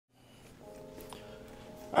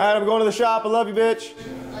All right, I'm going to the shop. I love you, bitch.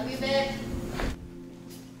 Love you, bitch.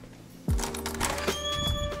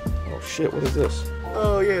 Oh shit, what is this?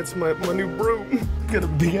 Oh yeah, it's my new broom. Got a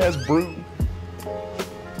big ass broom.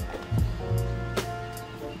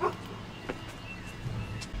 Do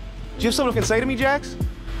you have something you can say to me, Jax?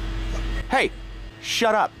 Hey,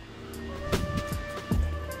 shut up.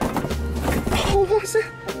 Oh, what's it?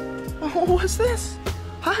 Oh, what's this?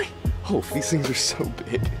 Hi. Oh, these things are so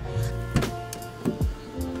big.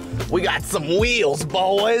 We got some wheels,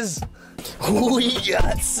 boys. We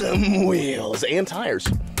got some wheels and tires.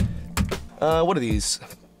 What are these?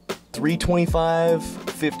 325,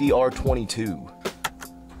 50 R22.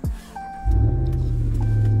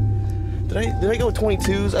 Did I go with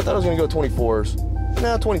 22s? I thought I was gonna go with 24s.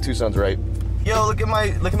 No, 22 sounds right. Yo, look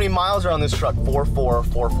how many miles are on this truck.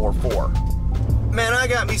 44444. Man, I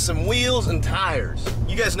got me some wheels and tires.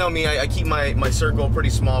 You guys know me, I keep my circle pretty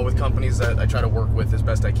small with companies that I try to work with as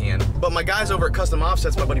best I can. But my guys over at Custom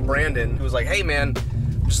Offsets, my buddy Brandon, who was like, hey man,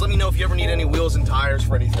 just let me know if you ever need any wheels and tires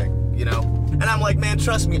for anything, you know? And I'm like, man,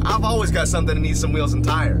 trust me, I've always got something that needs some wheels and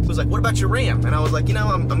tires. He was like, what about your Ram? And I was like, you know,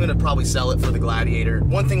 I'm gonna probably sell it for the Gladiator.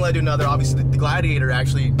 One thing led to another. Obviously, the Gladiator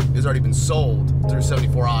actually has already been sold through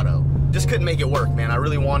 74 Auto. Just couldn't make it work, man. I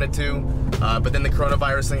really wanted to, but then the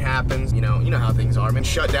coronavirus thing happens. You know how things are, man.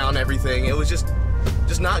 Shut down everything. It was just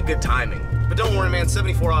not good timing. But don't worry, man.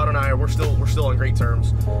 74 Auto and I we're still on great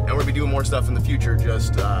terms, and we'll be doing more stuff in the future.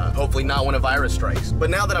 Just hopefully not when a virus strikes. But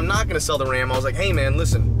now that I'm not gonna sell the Ram, I was like, hey, man,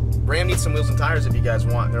 listen. Ram needs some wheels and tires if you guys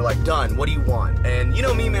want. And they're like, done, what do you want? And you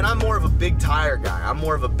know me, man, I'm more of a big tire guy. I'm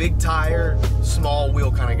more of a big tire, small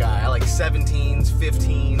wheel kind of guy. I like 17s,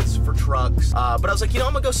 15s for trucks. But I was like, you know,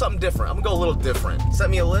 I'm gonna go something different. I'm gonna go a little different.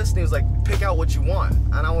 Sent me a list and he was like, pick out what you want.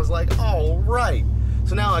 And I was like, all right.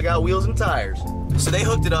 So now I got wheels and tires. So they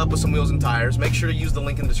hooked it up with some wheels and tires. Make sure to use the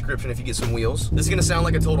link in the description if you get some wheels. This is gonna sound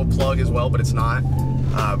like a total plug as well, but it's not.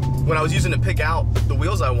 When I was using to pick out the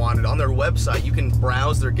wheels I wanted, on their website, you can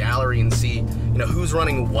browse their gallery and see, you know, who's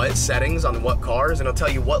running what settings on what cars, and it'll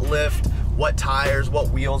tell you what lift, what tires, what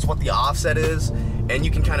wheels, what the offset is, and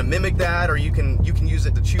you can kind of mimic that, or you can use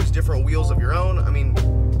it to choose different wheels of your own. I mean,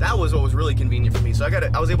 that was what was really convenient for me. So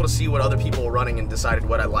I was able to see what other people were running and decided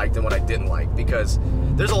what I liked and what I didn't like, because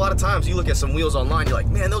there's a lot of times you look at some wheels online, you're like,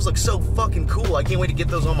 man, those look so fucking cool. I can't wait to get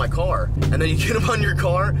those on my car. And then you get them on your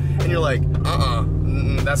car and you're like,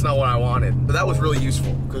 that's not what I wanted. But that was really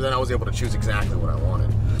useful, because then I was able to choose exactly what I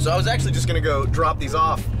wanted. So I was actually just gonna go drop these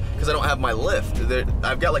off because I don't have my lift.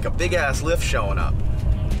 I've got like a big ass lift showing up.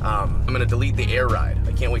 I'm gonna delete the air ride.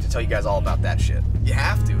 I can't wait to tell you guys all about that shit. You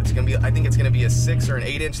have to. It's gonna be, I think it's gonna be a 6 or an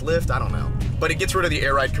 8-inch lift. I don't know. But it gets rid of the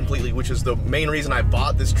air ride completely, which is the main reason I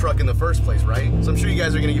bought this truck in the first place, right? So I'm sure you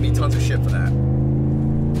guys are gonna give me tons of shit for that.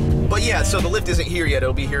 But yeah, so the lift isn't here yet.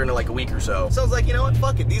 It'll be here in like a week or so. So I was like, you know what?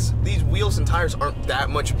 Fuck it. These wheels and tires aren't that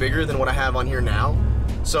much bigger than what I have on here now.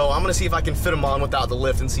 So I'm gonna see if I can fit them on without the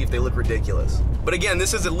lift and see if they look ridiculous. But again,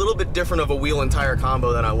 this is a little bit different of a wheel and tire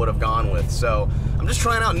combo than I would have gone with. So I'm just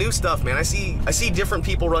trying out new stuff, man. I see different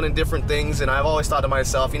people running different things, and I've always thought to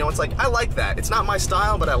myself, you know, it's like, I like that. It's not my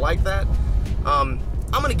style, but I like that. I'm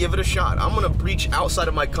gonna give it a shot. I'm gonna reach outside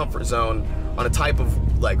of my comfort zone on a type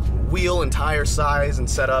of like wheel and tire size and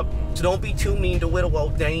setup. So don't be too mean to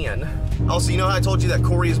DOITWITHDAN. Also, you know how I told you that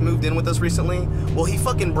Corey has moved in with us recently? Well, he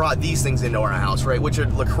fucking brought these things into our house, right? Which are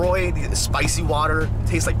LaCroix, the spicy water.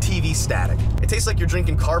 Tastes like TV static. It tastes like you're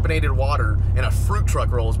drinking carbonated water and a fruit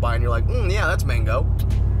truck rolls by and you're like, yeah, that's mango.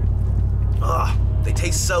 Ugh, they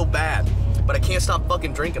taste so bad, but I can't stop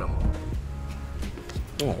fucking drinking them.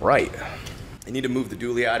 All right, I need to move the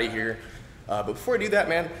dually out of here. But before I do that,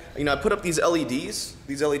 man, you know, I put up these LEDs,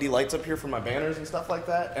 these LED lights up here for my banners and stuff like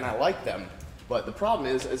that, and I like them. But the problem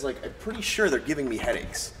is like, I'm pretty sure they're giving me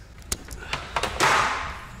headaches.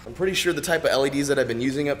 I'm pretty sure the type of LEDs that I've been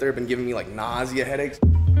using up there have been giving me like nausea headaches.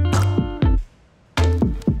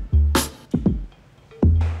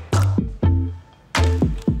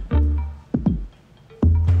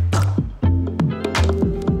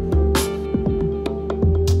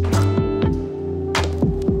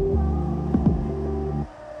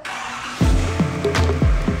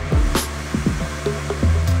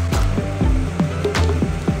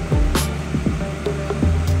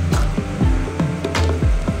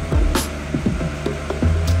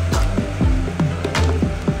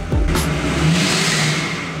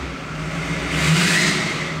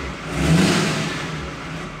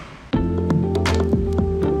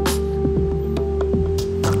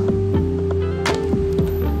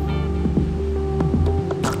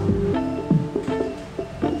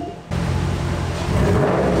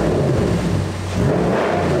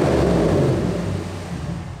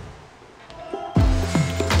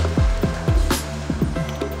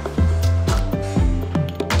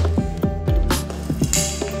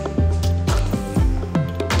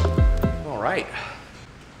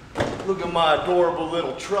 my adorable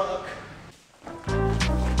little truck.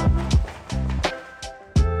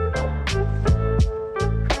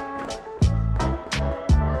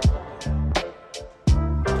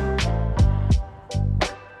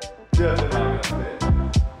 Definitely not gonna fit.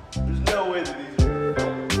 There's no way that these are gonna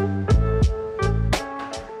fit.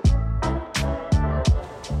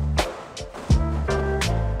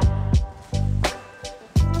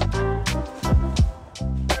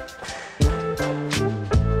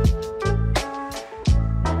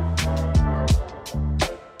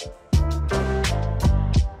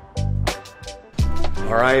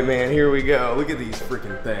 All right, man, here we go. Look at these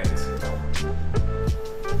freaking things.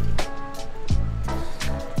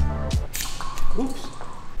 Oops.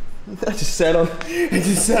 I just sat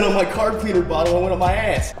on my card cleaner bottle and went on my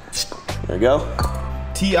ass. There we go.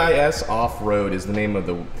 TIS Off-Road is the name of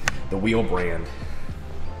the wheel brand.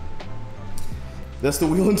 That's the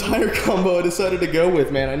wheel and tire combo I decided to go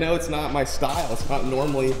with, man. I know it's not my style. It's not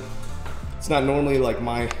normally like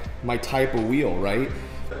my type of wheel, right?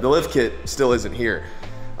 The lift kit still isn't here.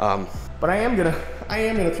 But I am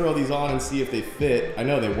gonna throw these on and see if they fit. I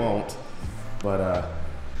know they won't, but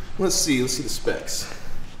let's see the specs.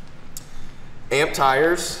 Amp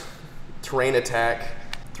tires, Terrain Attack,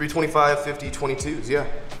 325, 50, 22s, yeah.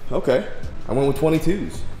 Okay, I went with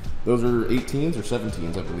 22s. Those are 18s or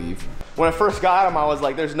 17s, I believe. When I first got them, I was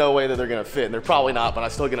like, there's no way that they're gonna fit, and they're probably not, but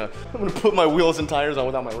I'm gonna put my wheels and tires on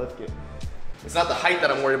without my lift kit. It's not the height that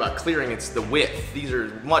I'm worried about clearing, it's the width. These are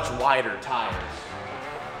much wider tires.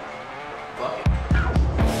 Fuck it.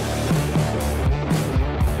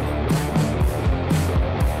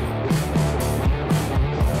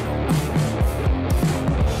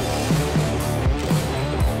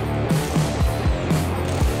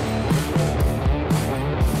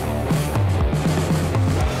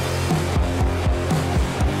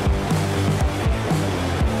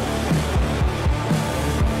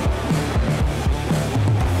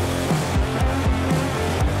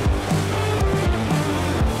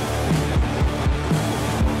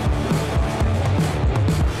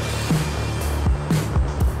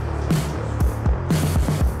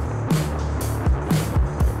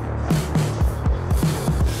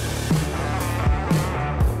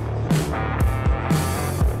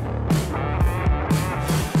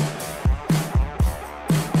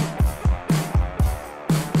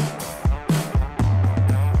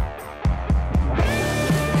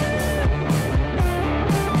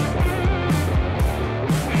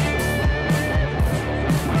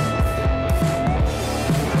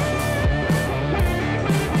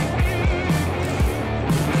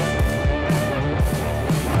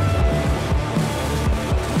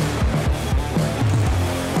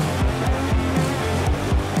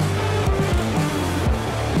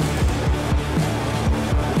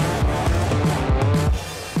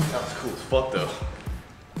 Fuck though.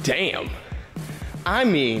 Damn. I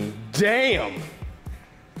mean, damn.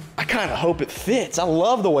 I kind of hope it fits. I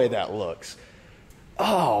love the way that looks.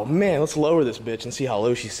 Oh man, let's lower this bitch and see how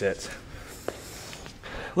low she sits.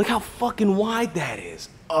 Look how fucking wide that is.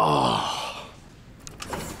 Oh.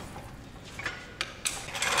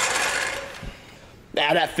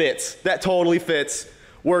 Nah, that fits. That totally fits.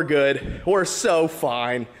 We're good. We're so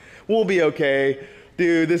fine. We'll be okay.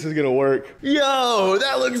 Dude, this is gonna work. Yo,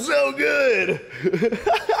 that looks so good.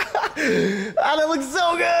 That looks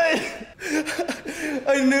so good.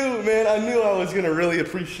 I knew, man, I knew I was gonna really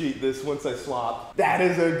appreciate this once I swapped. That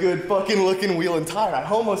is a good fucking looking wheel and tire. I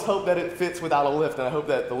almost hope that it fits without a lift, and I hope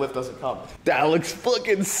that the lift doesn't come. That looks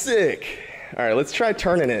fucking sick. All right, let's try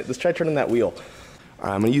turning it. Let's try turning that wheel. All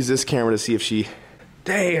right, I'm gonna use this camera to see if she,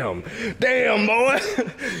 damn, boy,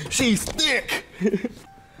 she's thick.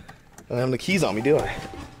 I don't have the keys on me, do I?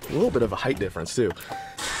 A little bit of a height difference, too.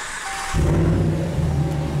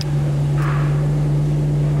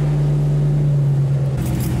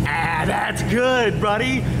 Ah, that's good,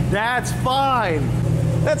 buddy. That's fine.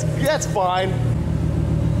 That's fine.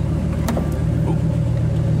 Ooh.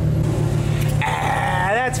 Ah,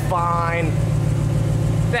 that's fine.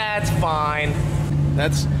 That's fine.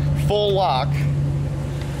 That's full lock.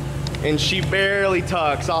 And she barely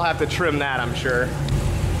tucks. I'll have to trim that, I'm sure.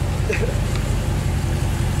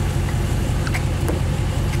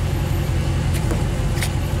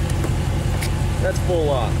 That's full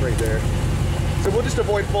lock right there. So we'll just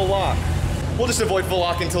avoid full lock. We'll just avoid full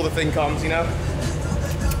lock until the thing comes, you know?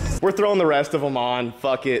 We're throwing the rest of them on.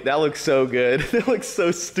 Fuck it. That looks so good. That looks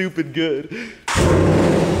so stupid good.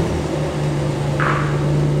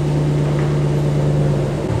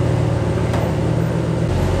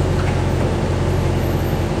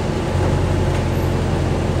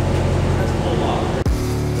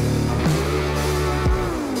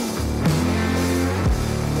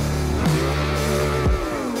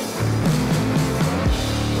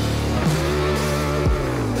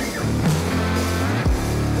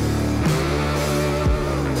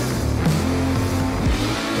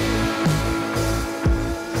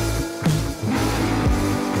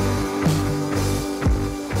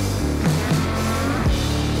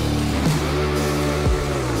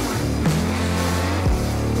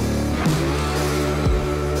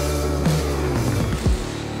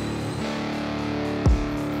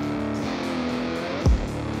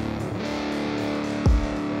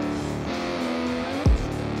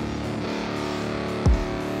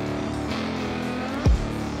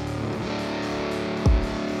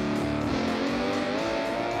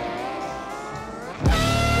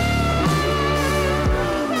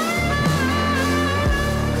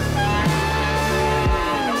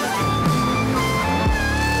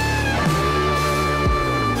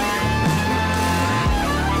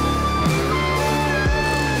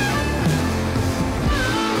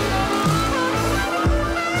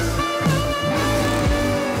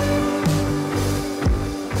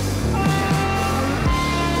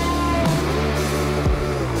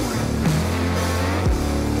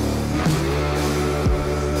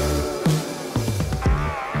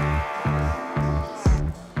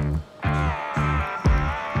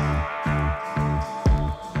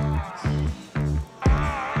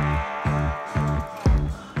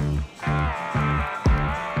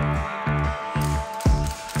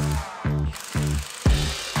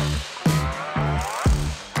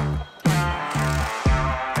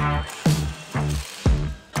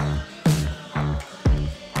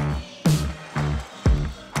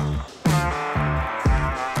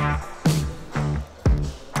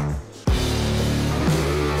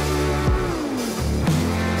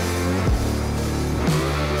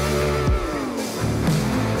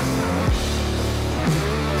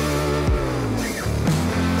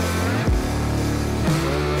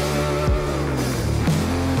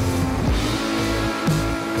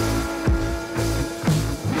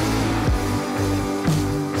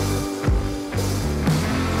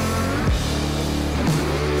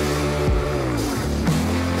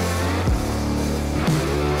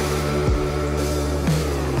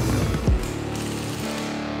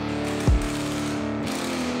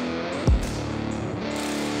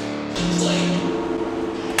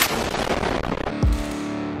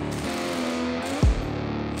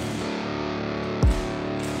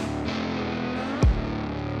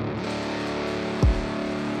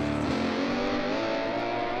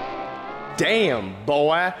 damn,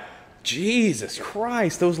 boy. Jesus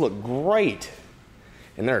Christ, those look great.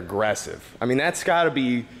 And they're aggressive. I mean, that's gotta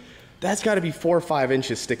be 4 or 5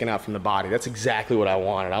 inches sticking out from the body. That's exactly what I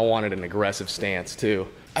wanted. I wanted an aggressive stance too.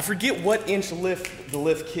 I forget what inch lift the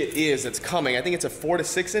lift kit is that's coming. I think it's a 4 to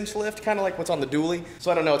 6 inch lift, kind of like what's on the dually. So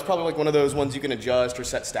I don't know, it's probably like one of those ones you can adjust or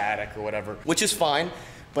set static or whatever, which is fine.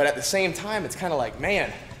 But at the same time, it's kind of like,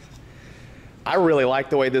 man, I really like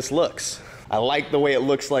the way this looks. I like the way it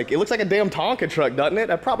looks like a damn Tonka truck, doesn't it?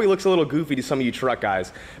 That probably looks a little goofy to some of you truck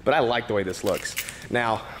guys, but I like the way this looks.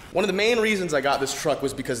 Now, one of the main reasons I got this truck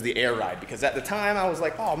was because of the air ride, because at the time I was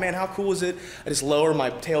like, oh man, how cool is it? I just lower my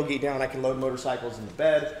tailgate down, I can load motorcycles in the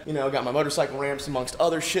bed. You know, got my motorcycle ramps amongst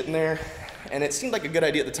other shit in there. And it seemed like a good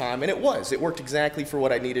idea at the time, and it was. It worked exactly for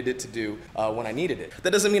what I needed it to do when I needed it.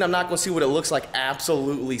 That doesn't mean I'm not gonna see what it looks like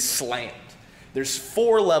absolutely slammed. There's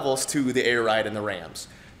 4 levels to the air ride in the Rams.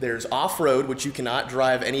 There's off-road, which you cannot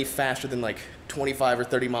drive any faster than like 25 or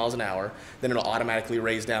 30 miles an hour. Then it'll automatically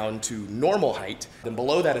raise down to normal height. Then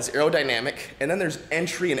below that is aerodynamic. And then there's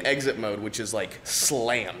entry and exit mode, which is like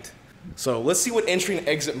slammed. So let's see what entry and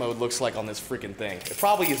exit mode looks like on this freaking thing. It's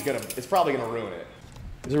probably gonna ruin it.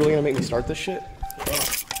 Is it really gonna make me start this shit?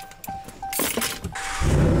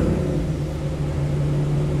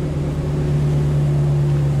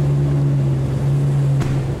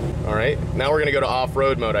 All right, now we're gonna go to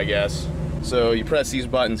off-road mode, I guess. So you press these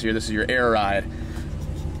buttons here. This is your air ride.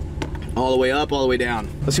 All the way up, all the way down.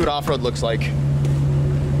 Let's see what off-road looks like.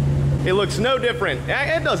 It looks no different.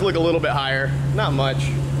 It does look a little bit higher, not much.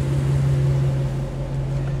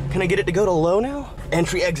 Can I get it to go to low now?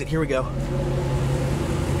 Entry, exit, here we go.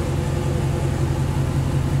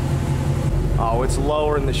 Oh, it's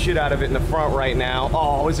lowering the shit out of it in the front right now.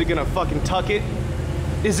 Oh, is it gonna fucking tuck it?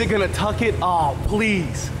 Is it gonna tuck it? Oh,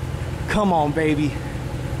 please. Come on, baby.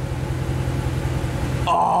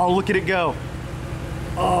 Oh, look at it go.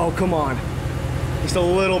 Oh, come on. Just a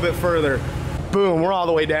little bit further. Boom, we're all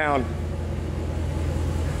the way down.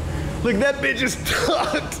 Look, that bitch is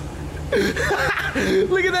tucked.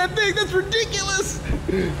 Look at that thing, that's ridiculous.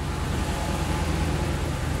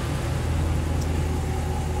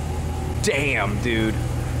 Damn, dude.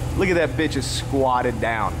 Look at that bitch is squatted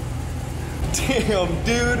down. Damn,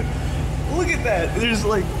 dude. Look at that. There's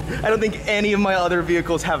like, I don't think any of my other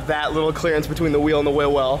vehicles have that little clearance between the wheel and the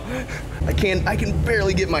wheel well. I can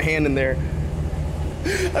barely get my hand in there.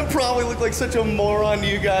 I probably look like such a moron to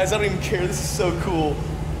you guys. I don't even care. This is so cool.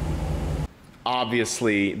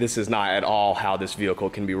 Obviously, this is not at all how this vehicle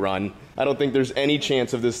can be run. I don't think there's any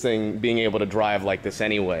chance of this thing being able to drive like this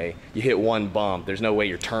anyway. You hit one bump, there's no way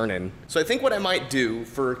you're turning. So I think what I might do,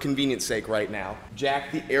 for convenience sake right now,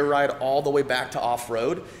 jack the air ride all the way back to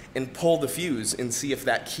off-road and pull the fuse and see if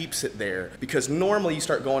that keeps it there. Because normally you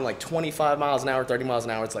start going like 25 miles an hour, 30 miles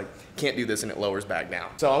an hour, it's like, can't do this, and it lowers back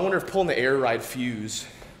down. So I wonder if pulling the air ride fuse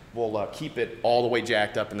will keep it all the way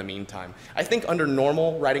jacked up in the meantime. I think under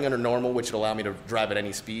normal, riding under normal, which would allow me to drive at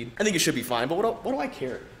any speed, I think it should be fine, but what do I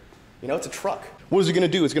care? You know, it's a truck. What is it gonna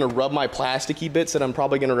do? It's gonna rub my plasticky bits that I'm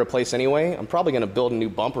probably gonna replace anyway. I'm probably gonna build a new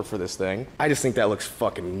bumper for this thing. I just think that looks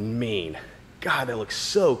fucking mean. God, that looks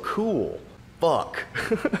so cool. Fuck.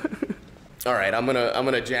 All right, I'm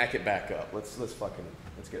gonna jack it back up. Let's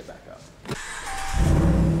get it back up.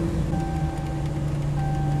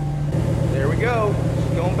 There we go.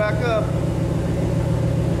 Going back up.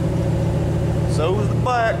 So's the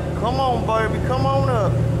back. Come on, baby. Come on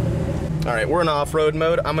up. All right, we're in off-road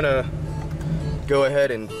mode. I'm gonna go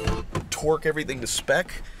ahead and torque everything to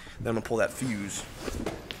spec. Then I'm gonna pull that fuse.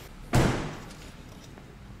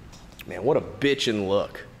 Man, what a bitchin'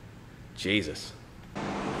 look. Jesus.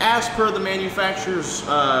 As per the manufacturer's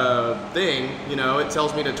thing, you know, it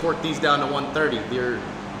tells me to torque these down to 130. They're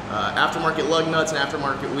aftermarket lug nuts and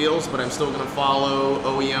aftermarket wheels, but I'm still gonna follow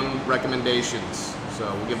OEM recommendations.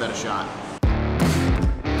 So we'll give that a shot.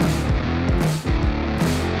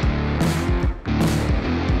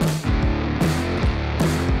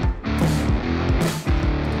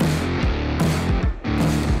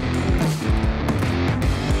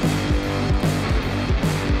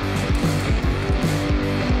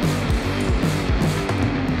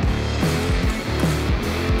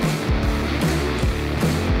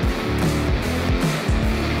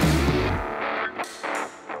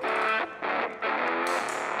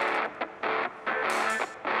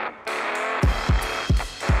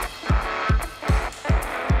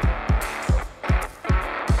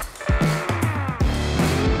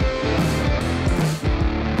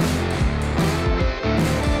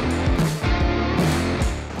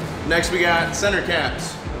 Next we got center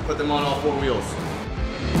caps. Put them on all 4 wheels.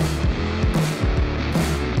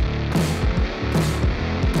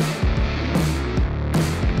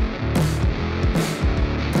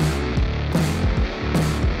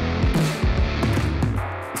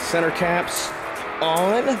 center caps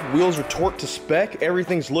on. Wheels are torqued to spec.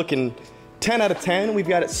 Everything's looking 10 out of 10. We've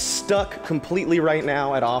got it stuck completely right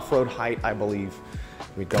now at off-road height, I believe.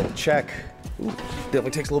 Let me double check. Ooh,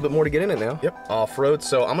 definitely takes a little bit more to get in it now. Yep, off-road.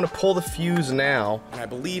 So I'm gonna pull the fuse now, and I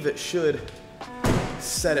believe it should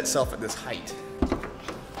set itself at this height.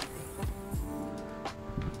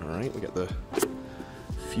 All right, we got the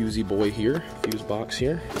fusey boy here, fuse box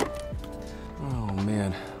here. Oh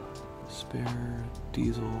man, spare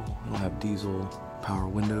diesel, I don't have diesel. Power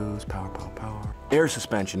windows, power. Air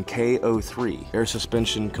suspension, KO3. Air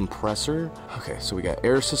suspension compressor. Okay, so we got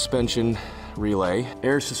air suspension relay,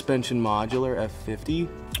 air suspension modular, F50.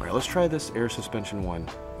 All right, let's try this air suspension one.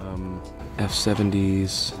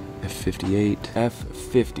 F70s, F58,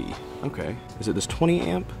 F50. Okay, is it this 20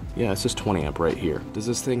 amp? Yeah, it says 20 amp right here. Does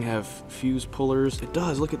this thing have fuse pullers? It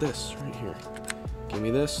does, look at this right here. Give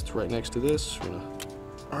me this, it's right next to this.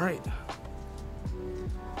 All right.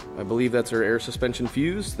 I believe that's our air suspension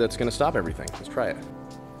fuse that's gonna stop everything. Let's try it.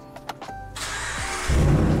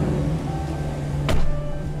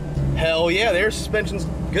 Hell yeah, the air suspension's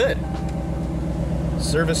good.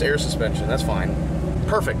 Service air suspension, that's fine.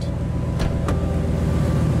 Perfect.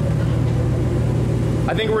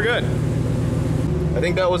 I think we're good. I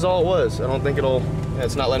think that was all it was. I don't think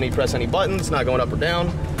it's not letting me press any buttons, it's not going up or down.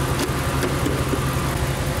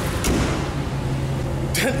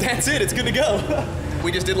 That's it, it's good to go.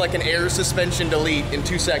 We just did like an air suspension delete in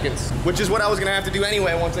 2 seconds, which is what I was gonna have to do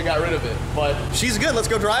anyway once I got rid of it. But she's good, let's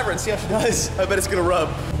go drive her and see how she does. I bet it's gonna rub.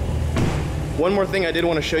 One more thing I did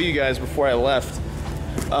want to show you guys before I left.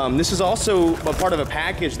 This is also a part of a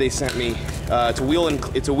package they sent me. It's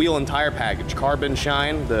a wheel and tire package. Carbon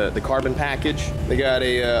Shine, the carbon package. They got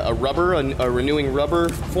a renewing rubber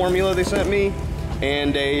formula they sent me,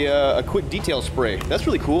 and a quick detail spray. That's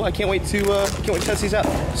really cool. I can't wait to test these out,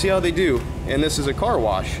 see how they do. And this is a car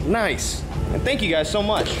wash. Nice. And thank you guys so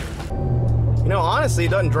much. You know, honestly,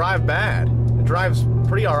 it doesn't drive bad. It drives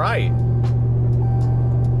pretty all right.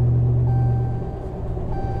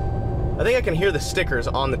 I think I can hear the stickers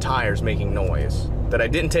on the tires making noise that I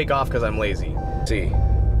didn't take off because I'm lazy. Let's see.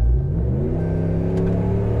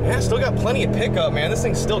 Yeah, still got plenty of pickup, man. This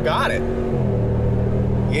thing's still got it.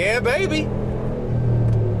 Yeah, baby.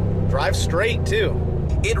 Drive straight, too.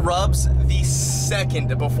 It rubs the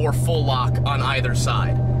second before full lock on either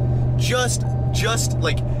side. Just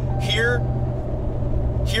like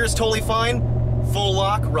here's totally fine. Full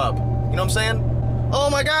lock, rub. You know what I'm saying?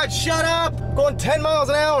 Oh my God, shut up! I'm going 10 miles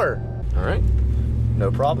an hour. All right,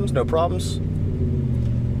 no problems, no problems.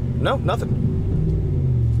 No,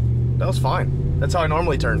 nothing. That was fine. That's how I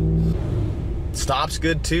normally turn. Stop's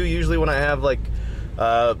good too. Usually when I have like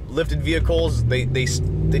lifted vehicles, they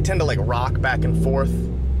tend to like rock back and forth.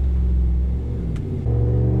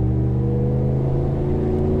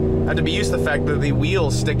 I have to be used to the fact that the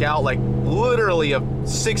wheels stick out like literally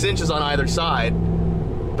 6 inches on either side.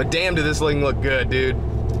 But damn, did this thing look good, dude.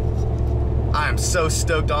 I'm so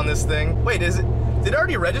stoked on this thing. Wait, did it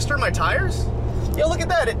already register my tires? Yo, look at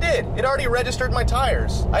that, it did. It already registered my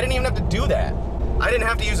tires. I didn't even have to do that. I didn't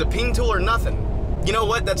have to use a ping tool or nothing. You know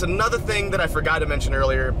what, that's another thing that I forgot to mention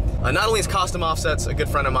earlier. Not only is Custom Offsets a good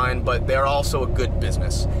friend of mine, but they're also a good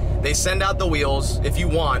business. They send out the wheels, if you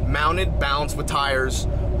want, mounted, balanced with tires,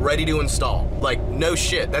 ready to install. Like, no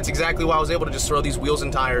shit. That's exactly why I was able to just throw these wheels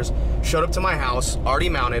and tires, showed up to my house, already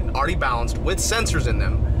mounted, already balanced, with sensors in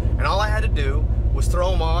them. And all I had to do was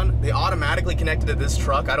throw them on. They automatically connected to this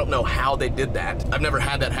truck. I don't know how they did that. I've never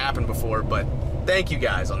had that happen before, but thank you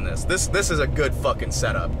guys on this. This is a good fucking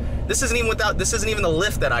setup. This isn't even the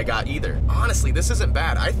lift that I got either. Honestly, this isn't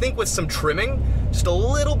bad. I think with some trimming, just a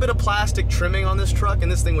little bit of plastic trimming on this truck,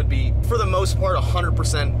 and this thing would be, for the most part,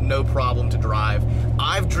 100% no problem to drive.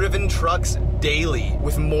 I've driven trucks daily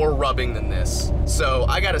with more rubbing than this. So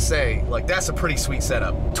I gotta say, like, that's a pretty sweet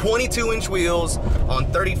setup. 22-inch wheels on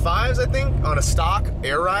 35s, I think, on a stock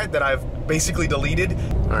air ride that I've basically deleted.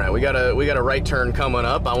 All right, we got a right turn coming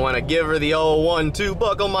up. I wanna give her the old 1-2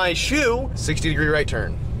 buckle my shoe. 60-degree right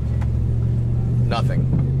turn.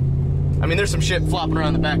 Nothing. I mean, there's some shit flopping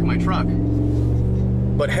around the back of my truck.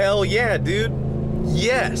 But hell yeah, dude.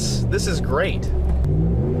 Yes, this is great.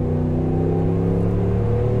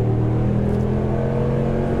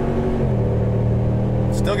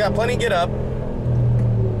 Still got plenty get up.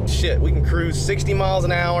 Shit, we can cruise 60 miles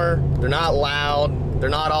an hour. They're not loud. They're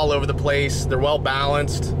not all over the place. They're well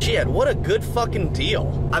balanced. Shit, what a good fucking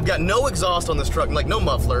deal. I've got no exhaust on this truck, like no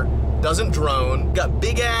muffler. Doesn't drone. Got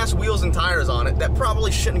big ass wheels and tires on it that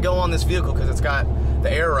probably shouldn't go on this vehicle because it's got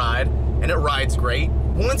the air ride and it rides great.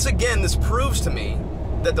 Once again, this proves to me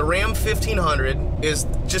that the Ram 1500 is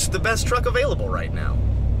just the best truck available right now.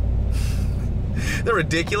 They're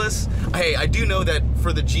ridiculous. Hey, I do know that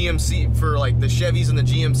for the GMC, for like the Chevys and the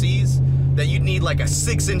GMCs, that you'd need like a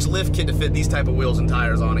 6-inch lift kit to fit these type of wheels and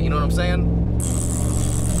tires on it. You know what I'm saying?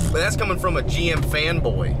 But that's coming from a GM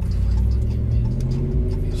fanboy.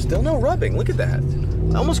 Still no rubbing. Look at that.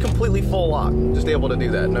 Almost completely full lock. Just able to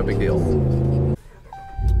do that. No big deal.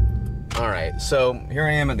 All right. So here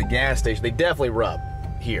I am at the gas station. They definitely rub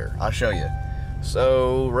here. I'll show you.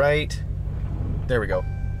 So right there we go.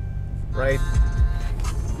 Right.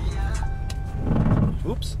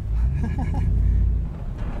 Oops.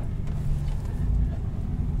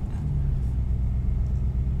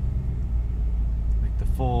 Make the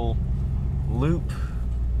full loop.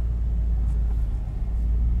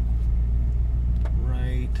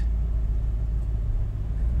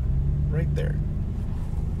 Right there.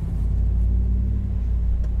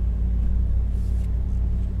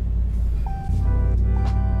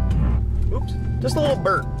 Oops, just a little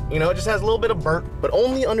burnt. You know, it just has a little bit of burnt, but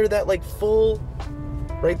only under that like full,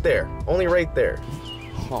 right there. Only right there.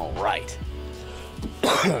 All right.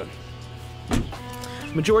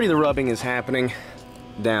 Majority of the rubbing is happening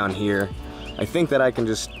down here. I think that I can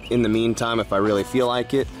just, in the meantime, if I really feel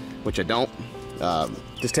like it, which I don't,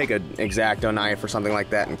 just take an X-Acto knife or something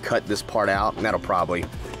like that and cut this part out, and that'll probably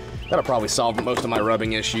solve most of my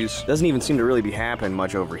rubbing issues. Doesn't even seem to really be happening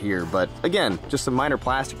much over here, but again, just some minor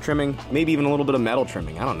plastic trimming, maybe even a little bit of metal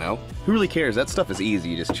trimming, I don't know. Who really cares? That stuff is easy,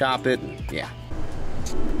 you just chop it, and yeah.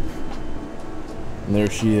 And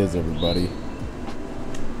there she is, everybody.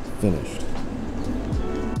 Finished.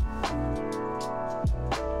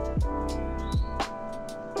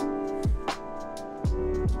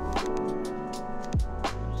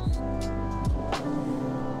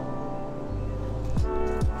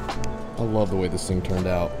 I love the way this thing turned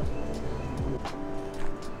out.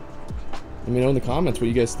 Let me know in the comments what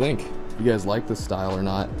you guys think. If you guys like this style or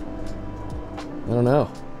not. I don't know.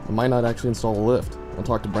 I might not actually install a lift. I'll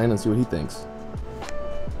talk to Brandon and see what he thinks.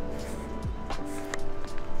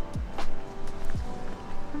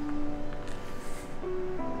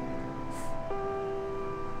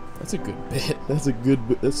 That's a good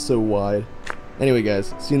bit. That's so wide. Anyway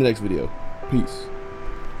guys, see you in the next video. Peace.